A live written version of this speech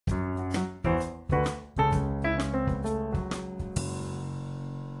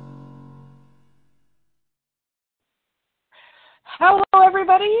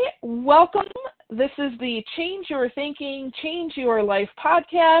everybody. Welcome. This is the Change Your Thinking, Change Your Life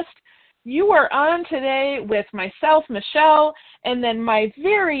podcast. You are on today with myself, Michelle, and then my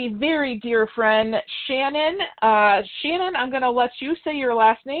very, very dear friend, Shannon. Shannon, I'm going to let you say your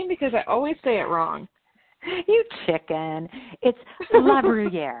last name because I always say it wrong. You chicken. It's La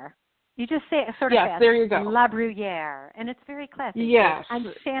Bruyere. You just say it sort of fast. Yes, there you go. La Bruyere. And it's very classy. Yes. I'm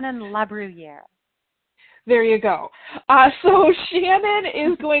Shannon La Bruyere. There you go. So Shannon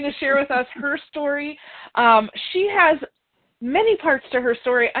is going to share with us her story. She has many parts to her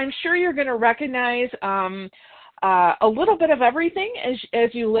story. I'm sure you're going to recognize a little bit of everything as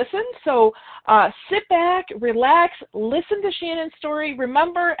you listen. So sit back, relax, listen to Shannon's story.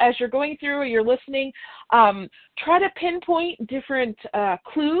 Remember, as you're going through or you're listening, try to pinpoint different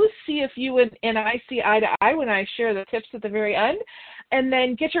clues. See if you and I see eye to eye when I share the tips at the very end. And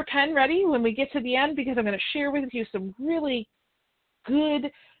then get your pen ready when we get to the end because I'm going to share with you some really good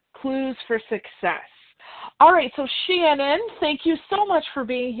clues for success. All right, so Shannon, thank you so much for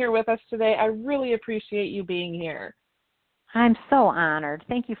being here with us today. I really appreciate you being here. I'm so honored.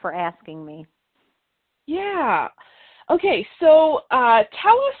 Thank you for asking me. Yeah. Okay, so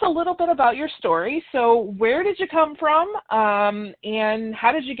tell us a little bit about your story. So where did you come from, and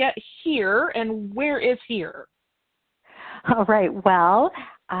how did you get here, and where is here? All right. Well,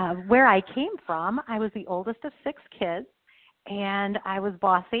 where I came from, I was the oldest of 6 kids, and I was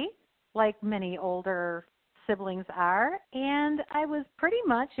bossy, like many older siblings are, and I was pretty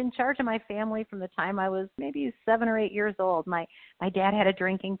much in charge of my family from the time I was maybe 7 or 8 years old. My dad had a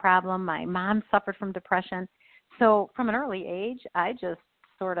drinking problem. My mom suffered from depression. So from an early age, I just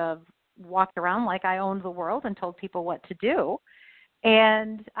sort of walked around like I owned the world and told people what to do,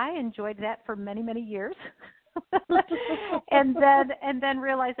 and I enjoyed that for many, many years. and then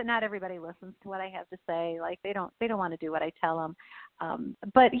realize that not everybody listens to what I have to say. Like they don't want to do what I tell them.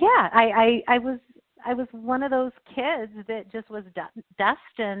 But yeah, I was one of those kids that just was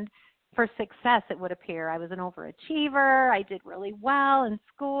destined for success. It would appear I was an overachiever. I did really well in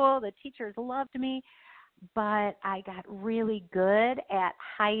school. The teachers loved me, but I got really good at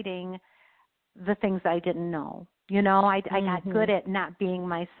hiding the things I didn't know. You know, I got good at not being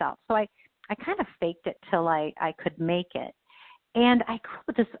myself. So I kind of faked it till I could make it. And I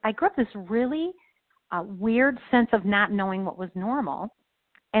grew up this really weird sense of not knowing what was normal.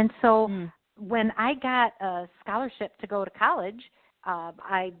 And so when I got a scholarship to go to college,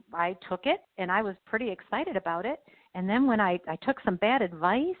 I took it, and I was pretty excited about it. And then when I took some bad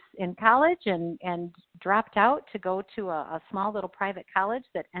advice in college and dropped out to go to a small little private college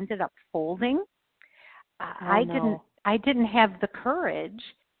that ended up folding, I didn't have the courage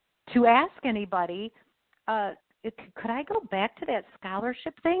to ask anybody, could I go back to that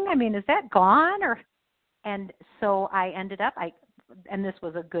scholarship thing? I mean, is that gone? And so I ended up, and this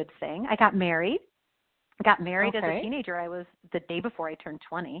was a good thing, I got married. I got married as a teenager. I was the day before I turned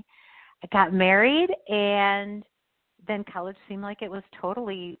 20. I got married, and then college seemed like it was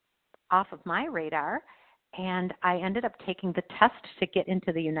totally off of my radar, and I ended up taking the test to get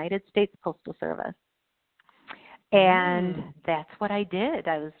into the United States Postal Service. And that's what I did.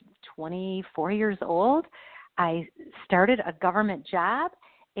 I was 24 years old. I started a government job,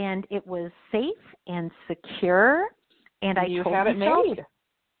 and it was safe and secure. And I told had it made.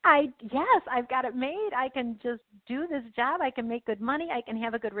 Yes, I've got it made. I can just do this job. I can make good money. I can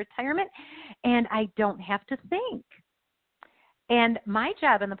have a good retirement, and I don't have to think. And my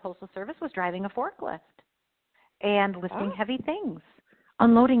job in the Postal Service was driving a forklift and lifting heavy things,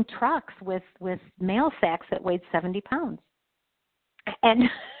 unloading trucks with mail sacks that weighed 70 pounds. And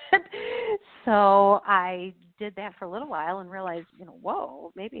so I did that for a little while and realized,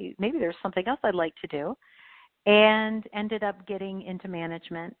 whoa, maybe there's something else I'd like to do, and ended up getting into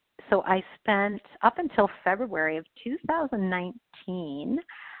management. So I spent, up until February of 2019,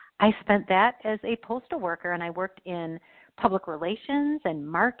 I spent that as a postal worker, and I worked in public relations and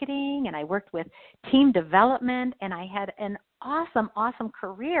marketing, and I worked with team development, and I had an awesome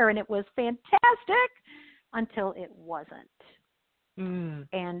career, and it was fantastic until it wasn't.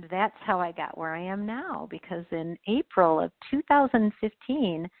 And that's how I got where I am now, because in April of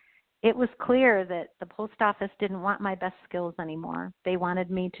 2015, it was clear that the post office didn't want my best skills anymore. They wanted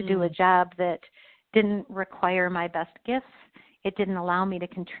me to do a job that didn't require my best gifts. It didn't allow me to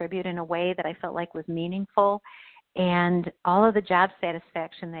contribute in a way that I felt like was meaningful. And all of the job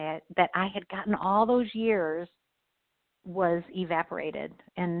satisfaction that I had gotten all those years was evaporated,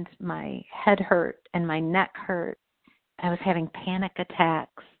 and my head hurt and my neck hurt. I was having panic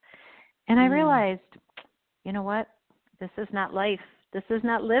attacks. And I realized, you know what? This is not life. This is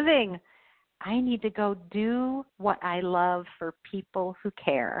not living. I need to go do what I love for people who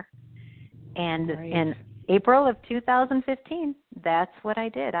care. And in April of 2015, that's what I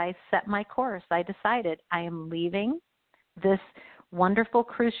did. I set my course. I decided I am leaving this wonderful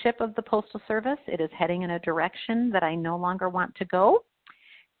cruise ship of the Postal Service. It is heading in a direction that I no longer want to go.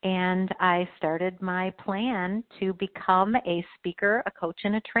 And I started my plan to become a speaker, a coach,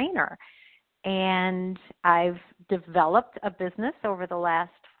 and a trainer. And I've developed a business over the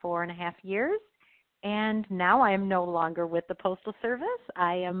last 4.5 years. And now I am no longer with the Postal Service.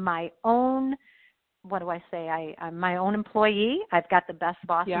 I am my own, I'm my own employee. I've got the best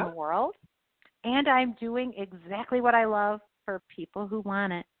boss in the world. And I'm doing exactly what I love for people who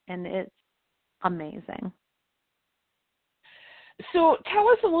want it. And it's amazing. So tell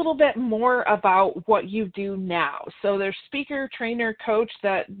us a little bit more about what you do now. So there's speaker, trainer, coach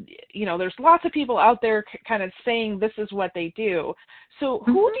that, there's lots of people out there kind of saying this is what they do. So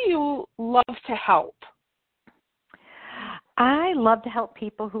who do you love to help? I love to help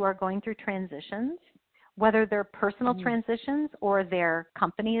people who are going through transitions, whether they're personal transitions or their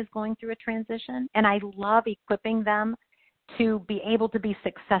company is going through a transition. And I love equipping them to be able to be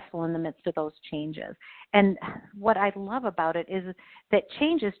successful in the midst of those changes. And what I love about it is that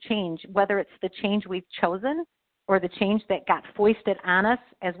change is change, whether it's the change we've chosen or the change that got foisted on us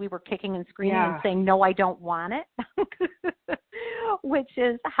as we were kicking and screaming and saying, no, I don't want it, which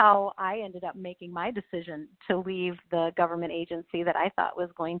is how I ended up making my decision to leave the government agency that I thought was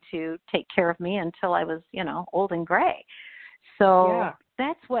going to take care of me until I was, old and gray. So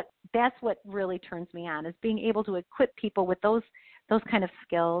that's what really turns me on, is being able to equip people with those kind of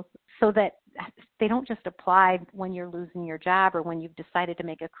skills so that they don't just apply when you're losing your job or when you've decided to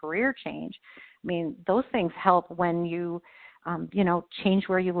make a career change. I mean, those things help when you, change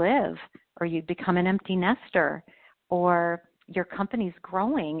where you live, or you become an empty nester, or your company's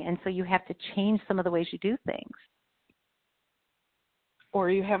growing, and so you have to change some of the ways you do things. Or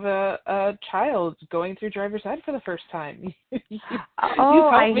you have a child going through driver's ed for the first time. You've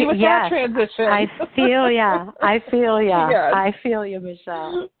helped me with that transition. I feel ya. Yes. I feel you,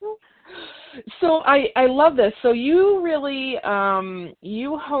 Michelle. So I love this. So you really,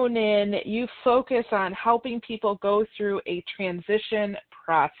 you hone in, you focus on helping people go through a transition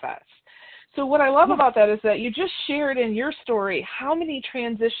process. So what I love about that is that you just shared in your story how many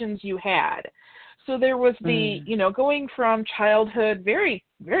transitions you had. So there was the, going from childhood very,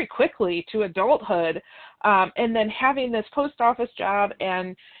 very quickly to adulthood, and then having this post office job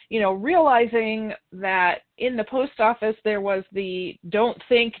and, realizing that in the post office there was the don't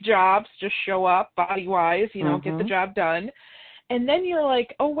think jobs, just show up body-wise, get the job done. And then you're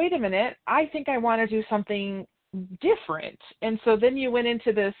like, oh, wait a minute, I think I want to do something different. And so then you went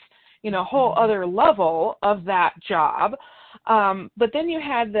into this, whole other level of that job. But then you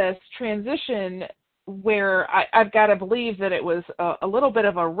had this transition where I've got to believe that it was a little bit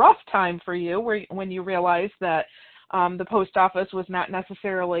of a rough time for you, when you realized that the post office was not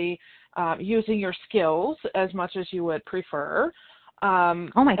necessarily using your skills as much as you would prefer. Oh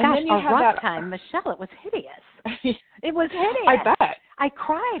my gosh, a rough time, Michelle. It was hideous. It was hideous. I bet. I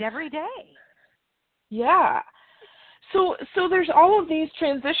cried every day. Yeah. So there's all of these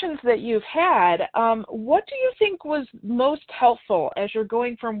transitions that you've had. What do you think was most helpful as you're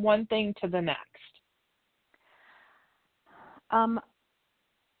going from one thing to the next?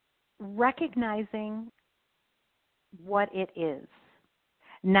 Recognizing what it is,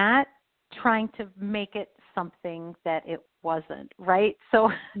 not trying to make it something that it wasn't, right?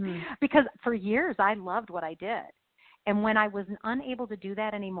 So, because for years I loved what I did. And when I was unable to do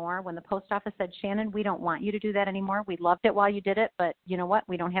that anymore, when the post office said, Shannon, we don't want you to do that anymore. We loved it while you did it, but you know what?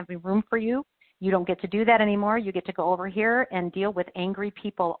 We don't have any room for you. You don't get to do that anymore. You get to go over here and deal with angry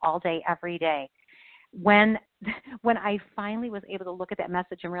people all day, every day. When I finally was able to look at that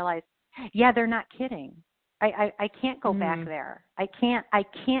message and realize, yeah, they're not kidding. I can't go back there. I can't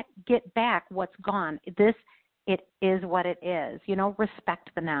get back what's gone. It is what it is.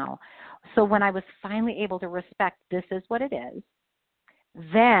 Respect the now. So when I was finally able to respect this is what it is,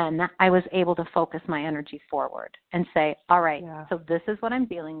 then I was able to focus my energy forward and say, all right, so this is what I'm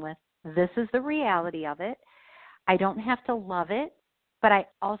dealing with. This is the reality of it. I don't have to love it, but I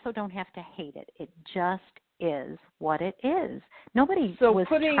also don't have to hate it. It just is what it is. Nobody was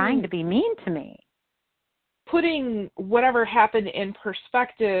trying to be mean to me. Putting whatever happened in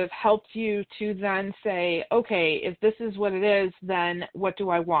perspective helped you to then say, okay, if this is what it is, then what do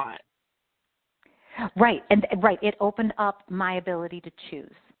I want? Right. It opened up my ability to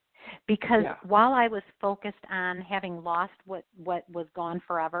choose. Because while I was focused on having lost what was gone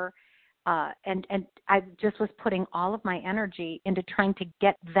forever, and I just was putting all of my energy into trying to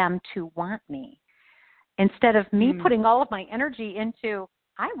get them to want me, instead of me putting all of my energy into,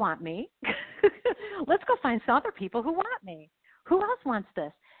 I want me. Let's go find some other people who want me. Who else wants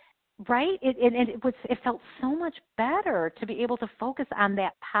this? Right? It felt so much better to be able to focus on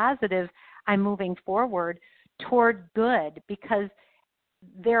that positive, I'm moving forward toward good, because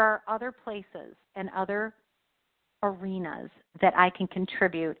there are other places and other arenas that I can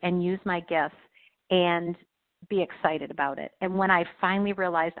contribute and use my gifts and be excited about it. And when I finally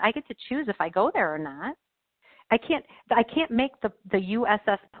realized I get to choose if I go there or not, I can't make the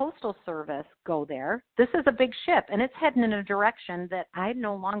USS Postal Service go there. This is a big ship, and it's heading in a direction that I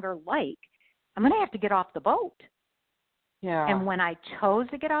no longer like. I'm going to have to get off the boat. Yeah. And when I chose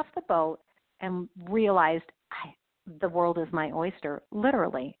to get off the boat and realized the world is my oyster,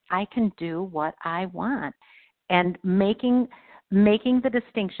 literally, I can do what I want. And making the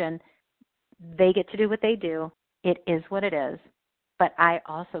distinction, they get to do what they do. It is what it is. But I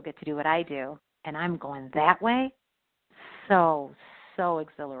also get to do what I do. And I'm going that way. So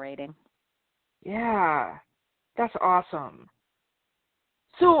exhilarating. Yeah, that's awesome.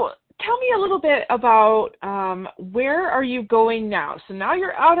 So tell me a little bit about where are you going now? So now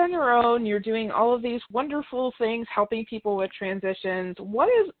you're out on your own. You're doing all of these wonderful things, helping people with transitions. What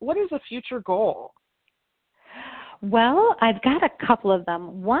is a future goal? Well, I've got a couple of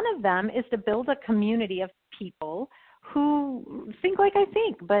them. One of them is to build a community of people who think like I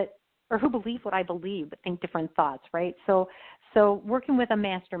think, or who believe what I believe, but think different thoughts, right? So working with a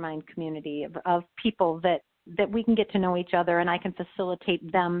mastermind community of people that we can get to know each other, and I can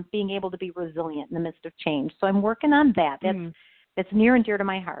facilitate them being able to be resilient in the midst of change. So I'm working on that. That's near and dear to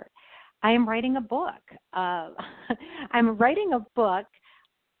my heart. I am writing a book. I'm writing a book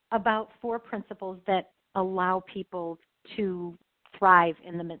about 4 principles that allow people to thrive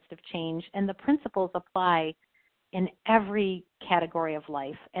in the midst of change. And the principles apply in every category of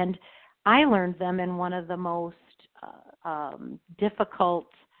life. And I learned them in one of the most difficult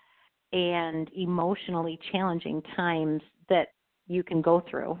and emotionally challenging times that you can go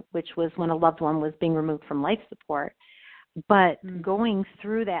through, which was when a loved one was being removed from life support. But going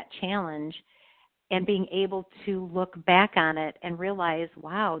through that challenge and being able to look back on it and realize,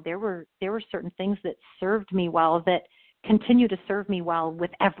 wow, there were certain things that served me well that continue to serve me well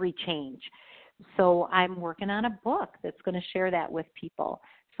with every change. So I'm working on a book that's going to share that with people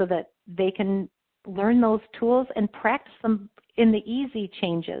so that they can learn those tools and practice them in the easy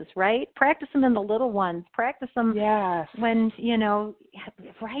changes, right? Practice them in the little ones. Practice them when,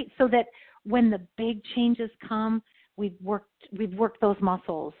 right? So that when the big changes come, we've worked those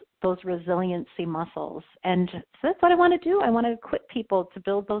muscles, those resiliency muscles. And so that's what I want to do. I want to equip people to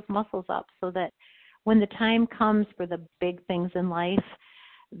build those muscles up so that when the time comes for the big things in life,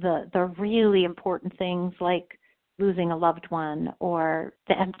 the really important things like losing a loved one or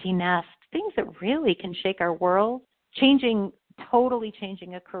the empty nest, things that really can shake our world, totally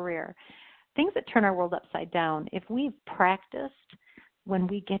changing a career, things that turn our world upside down. If we've practiced, when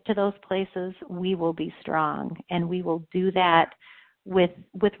we get to those places, we will be strong, and we will do that with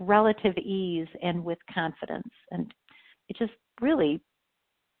relative ease and with confidence. And it just really,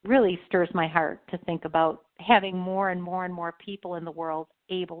 really stirs my heart to think about having more and more and more people in the world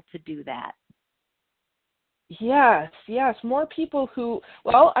able to do that. Yes, more people who,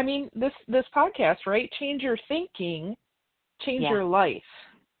 well, I mean, this podcast, right? Change your thinking, change your life.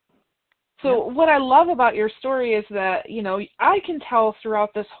 So what I love about your story is that, I can tell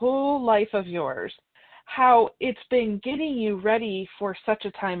throughout this whole life of yours how it's been getting you ready for such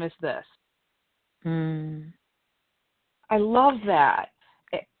a time as this. I love that.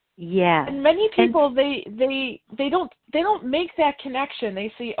 Yeah. And many people, they don't make that connection.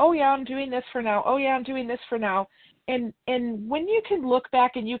 They say, oh yeah, I'm doing this for now. Oh yeah, I'm doing this for now. And when you can look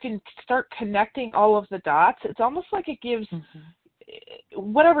back and you can start connecting all of the dots, it's almost like it gives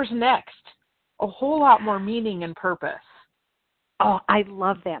whatever's next a whole lot more meaning and purpose. Oh, I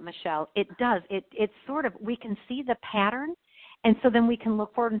love that, Michelle. It does. It's sort of, we can see the pattern, and so then we can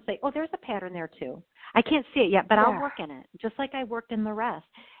look forward and say, oh, there's a pattern there too. I can't see it yet, but I'll work in it, just like I worked in the rest.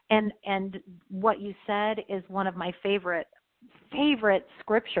 And what you said is one of my favorite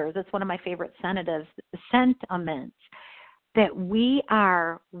scriptures. It's one of my favorite sentiments, that we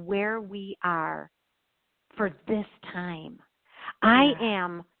are where we are for this time. I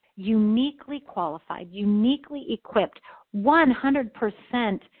am uniquely qualified, uniquely equipped,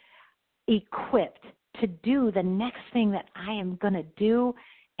 100% equipped to do the next thing that I am going to do,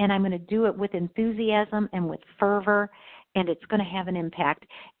 and I'm going to do it with enthusiasm and with fervor, and it's going to have an impact.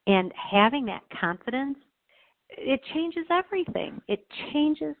 And having that confidence it changes everything. It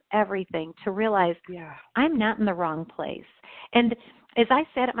changes everything to realize I'm not in the wrong place. And as I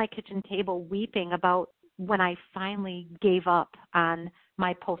sat at my kitchen table weeping about when I finally gave up on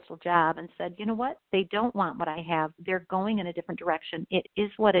my postal job and said, you know what, they don't want what I have. They're going in a different direction. It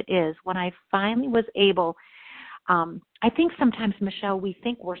is what it is. When I finally was able, I think sometimes, Michelle, we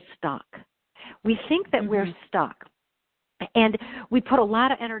think we're stuck. We think that we're stuck. And we put a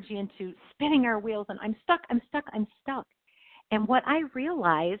lot of energy into spinning our wheels and I'm stuck, I'm stuck, I'm stuck. And what I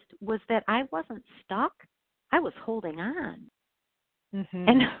realized was that I wasn't stuck. I was holding on.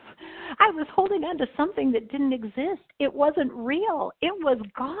 And I was holding on to something that didn't exist. It wasn't real. It was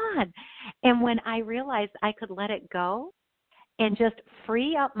gone. And when I realized I could let it go and just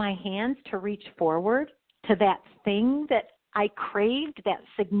free up my hands to reach forward to that thing that I craved, that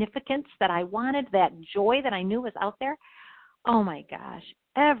significance that I wanted, that joy that I knew was out there, oh my gosh,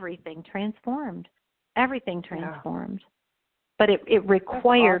 everything transformed. Everything transformed. But it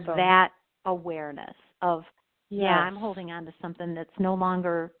required that awareness of, I'm holding on to something that's no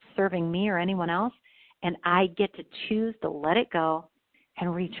longer serving me or anyone else, and I get to choose to let it go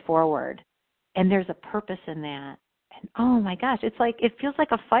and reach forward. And there's a purpose in that. And oh my gosh, it's like, it feels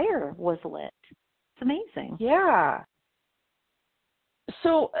like a fire was lit. It's amazing. Yeah.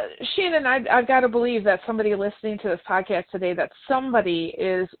 So, Shannon, I've got to believe that somebody listening to this podcast today, that somebody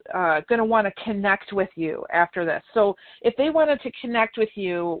is going to want to connect with you after this. So if they wanted to connect with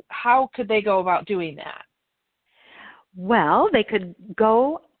you, how could they go about doing that? Well, they could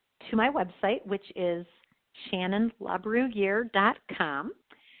go to my website, which is shannonlabrouillard.com.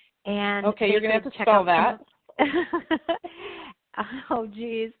 And okay, you're going to have to spell that. Oh,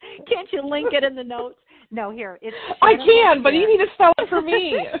 geez. Can't you link it in the notes? No, here. It's I can, but you need to spell it for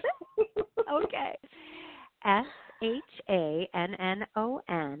me. Okay. SHANNONLAB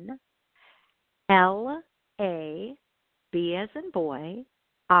as in boy,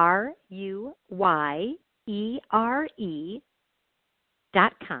 RUYERE.com.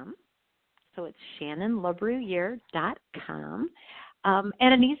 So it's shannonlabrouillard.com. And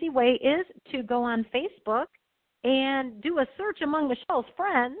an easy way is to go on Facebook and do a search among Michelle's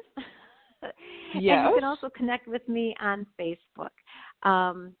friends. Yes. And you can also connect with me on Facebook.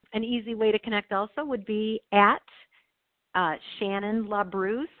 An easy way to connect also would be at Shannon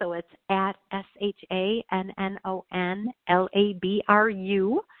LaBrue, so it's at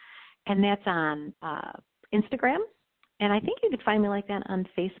SHANNONLABRU, and that's on Instagram. And I think you could find me like that on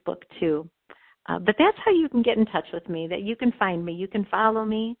Facebook too. But that's how you can get in touch with me, that you can find me. You can follow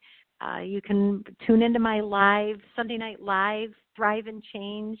me. You can tune into my live, Sunday Night Live, Thrive and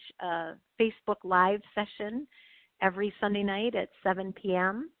Change Facebook Live session every Sunday night at 7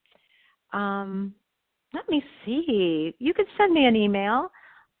 p.m. Let me see. You could send me an email.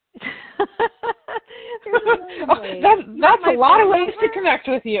 That's a lot of ways to connect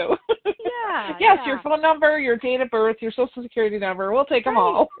with you. Yeah. Yes, your phone number, your date of birth, your social security number. We'll take them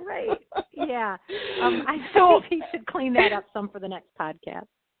all. Right. Yeah. I think you should clean that up some for the next podcast.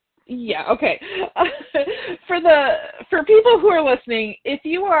 Yeah, okay. For people who are listening, if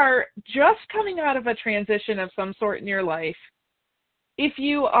you are just coming out of a transition of some sort in your life, if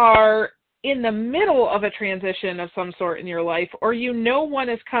you are in the middle of a transition of some sort in your life, or you know one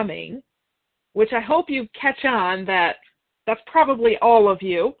is coming, which I hope you catch on that that's probably all of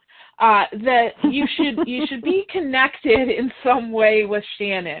you, that you should be connected in some way with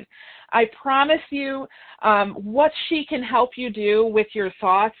Shannon. I promise you, what she can help you do with your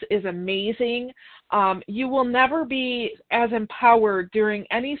thoughts is amazing. You will never be as empowered during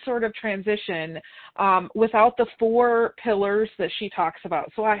any sort of transition without the 4 pillars that she talks about.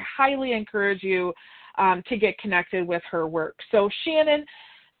 So I highly encourage you to get connected with her work. So Shannon,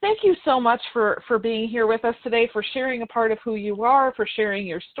 thank you so much for being here with us today, for sharing a part of who you are, for sharing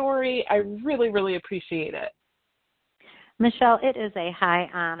your story. I really, really appreciate it. Michelle, it is a high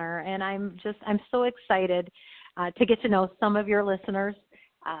honor, and I'm so excited to get to know some of your listeners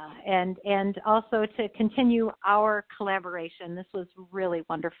and also to continue our collaboration. This was really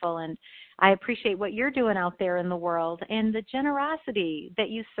wonderful, and I appreciate what you're doing out there in the world and the generosity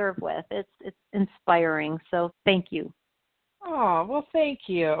that you serve with. It's inspiring, so thank you. Oh, well, thank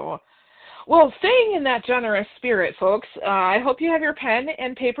you. Well, staying in that generous spirit, folks, I hope you have your pen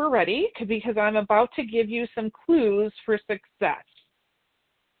and paper ready because I'm about to give you some clues for success.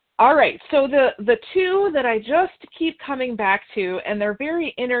 All right, so the 2 that I just keep coming back to, and they're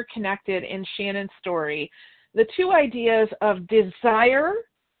very interconnected in Shannon's story, the 2 ideas of desire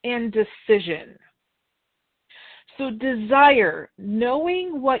and decision. So desire,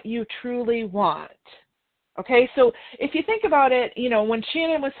 knowing what you truly want. Okay, so if you think about it, when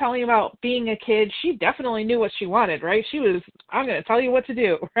Shannon was telling about being a kid, she definitely knew what she wanted, right? She was, I'm going to tell you what to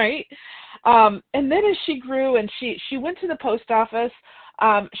do, right? And then as she grew and she went to the post office,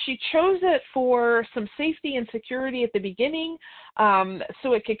 she chose it for some safety and security at the beginning,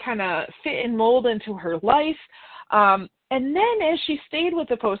 so it could kind of fit and mold into her life. And then as she stayed with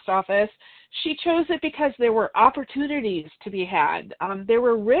the post office, she chose it because there were opportunities to be had. There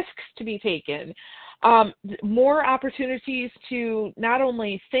were risks to be taken. More opportunities to not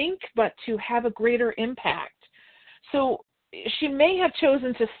only think, but to have a greater impact. So she may have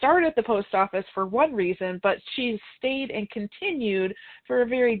chosen to start at the post office for one reason, but she stayed and continued for a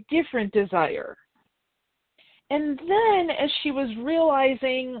very different desire. And then as she was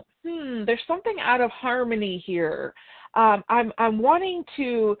realizing, there's something out of harmony here. I'm wanting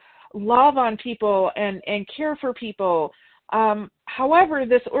to love on people and care for people. However,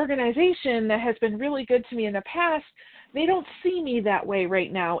 this organization that has been really good to me in the past, they don't see me that way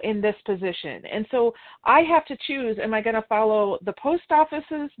right now in this position. And so I have to choose, am I going to follow the post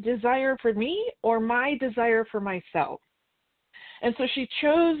office's desire for me or my desire for myself? And so she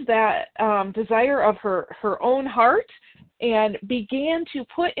chose that desire of her own heart and began to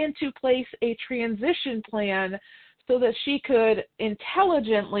put into place a transition plan so that she could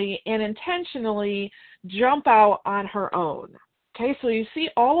intelligently and intentionally jump out on her own. Okay, so you see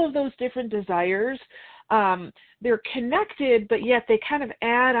all of those different desires. They're connected, but yet they kind of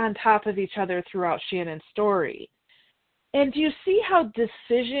add on top of each other throughout Shannon's story. And do you see how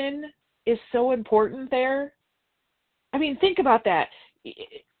decision is so important there? I mean, think about that.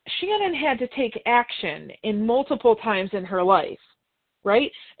 Shannon had to take action in multiple times in her life,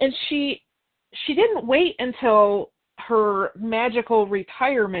 right? And she didn't wait until her magical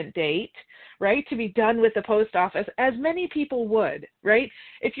retirement date, right, to be done with the post office, as many people would, right?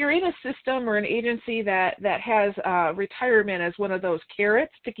 If you're in a system or an agency that has retirement as one of those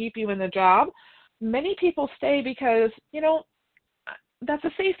carrots to keep you in the job, many people stay because, that's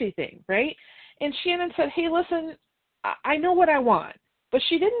a safety thing, right? And Shannon said, hey, listen, I know what I want. But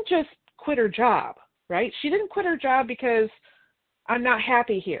she didn't just quit her job, right? She didn't quit her job because I'm not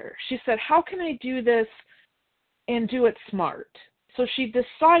happy here. She said, how can I do this and do it smart? So she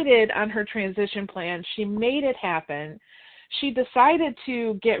decided on her transition plan. She made it happen. She decided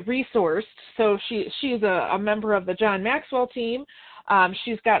to get resourced. So she's a member of the John Maxwell team.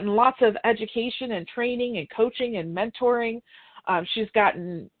 She's gotten lots of education and training and coaching and mentoring. She's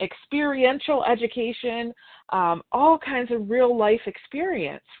gotten experiential education, all kinds of real life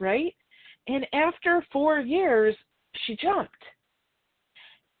experience, right? And after 4 years, she jumped.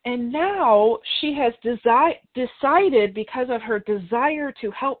 And now she has decided, because of her desire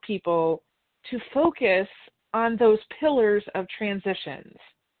to help people, to focus on those pillars of transitions.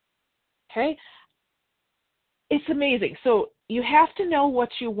 Okay? It's amazing. So you have to know what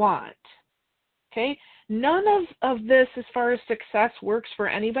you want. Okay? None of this, as far as success, works for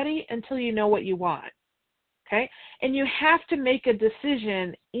anybody until you know what you want. Okay? And you have to make a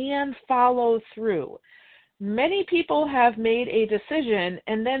decision and follow through. Many people have made a decision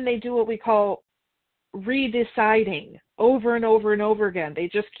and then they do what we call redeciding over and over and over again. They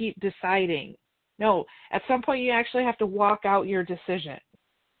just keep deciding. No, at some point you actually have to walk out your decision.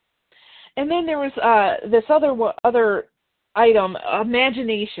 And then there was this other item,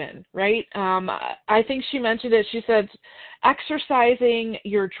 imagination, right? I think she mentioned it. She said, exercising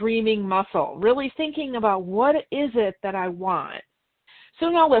your dreaming muscle, really thinking about what is it that I want. So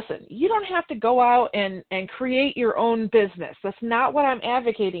now listen, you don't have to go out and create your own business. That's not what I'm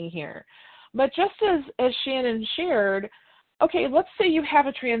advocating here. But just as Shannon shared, okay, let's say you have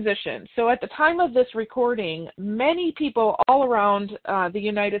a transition. So at the time of this recording, many people all around the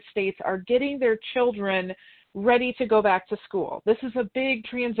United States are getting their children ready to go back to school. This is a big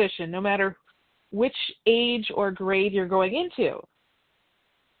transition, no matter which age or grade you're going into.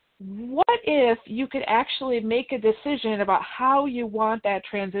 What if you could actually make a decision about how you want that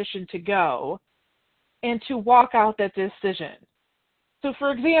transition to go and to walk out that decision? So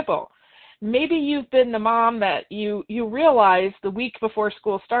for example, maybe you've been the mom that you realize the week before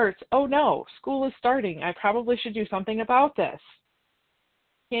school starts, oh no, school is starting. I probably should do something about this.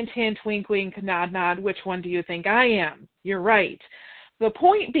 Hint, hint, wink, wink, nod, nod. Which one do you think I am? You're right. The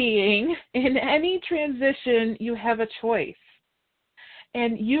point being, in any transition, you have a choice.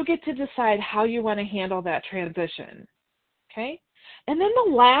 And you get to decide how you want to handle that transition. Okay? And then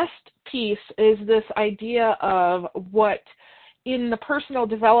the last piece is this idea of what in the personal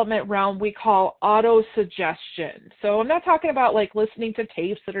development realm we call auto-suggestion. So I'm not talking about like listening to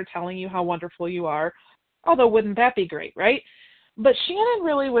tapes that are telling you how wonderful you are, although wouldn't that be great, right? But Shannon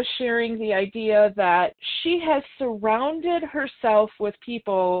really was sharing the idea that she has surrounded herself with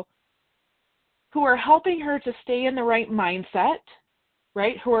people who are helping her to stay in the right mindset,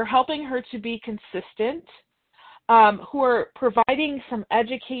 right? Who are helping her to be consistent, who are providing some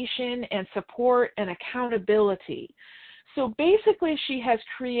education and support and accountability. So basically, she has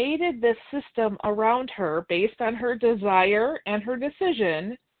created this system around her based on her desire and her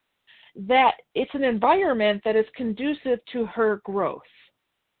decision that it's an environment that is conducive to her growth.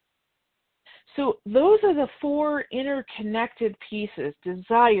 So those are the four interconnected pieces: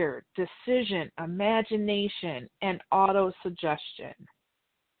 desire, decision, imagination, and autosuggestion.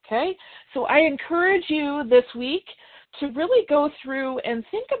 Okay? So I encourage you this week to really go through and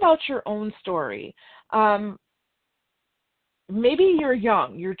think about your own story. Maybe you're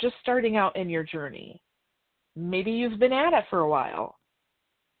young, you're just starting out in your journey. Maybe you've been at it for a while.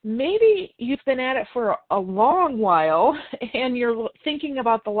 Maybe you've been at it for a long while and you're thinking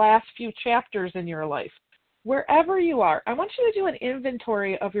about the last few chapters in your life. Wherever you are, I want you to do an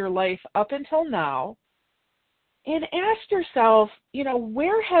inventory of your life up until now and ask yourself,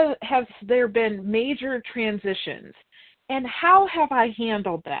 where have there been major transitions and how have I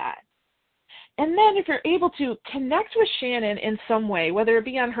handled that? And then if you're able to connect with Shannon in some way, whether it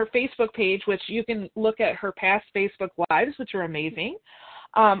be on her Facebook page, which you can look at her past Facebook Lives, which are amazing,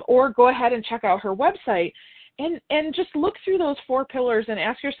 or go ahead and check out her website and just look through those four pillars and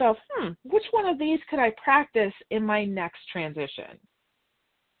ask yourself, which one of these could I practice in my next transition?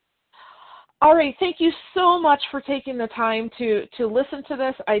 All right, thank you so much for taking the time to listen to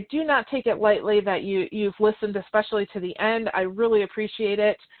this. I do not take it lightly that you've listened, especially to the end. I really appreciate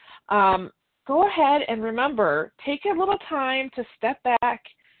it. Go ahead and remember, take a little time to step back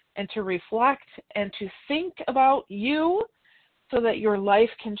and to reflect and to think about you so that your life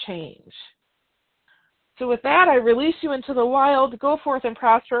can change. So with that, I release you into the wild. Go forth and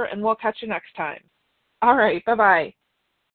prosper, and we'll catch you next time. All right, bye-bye.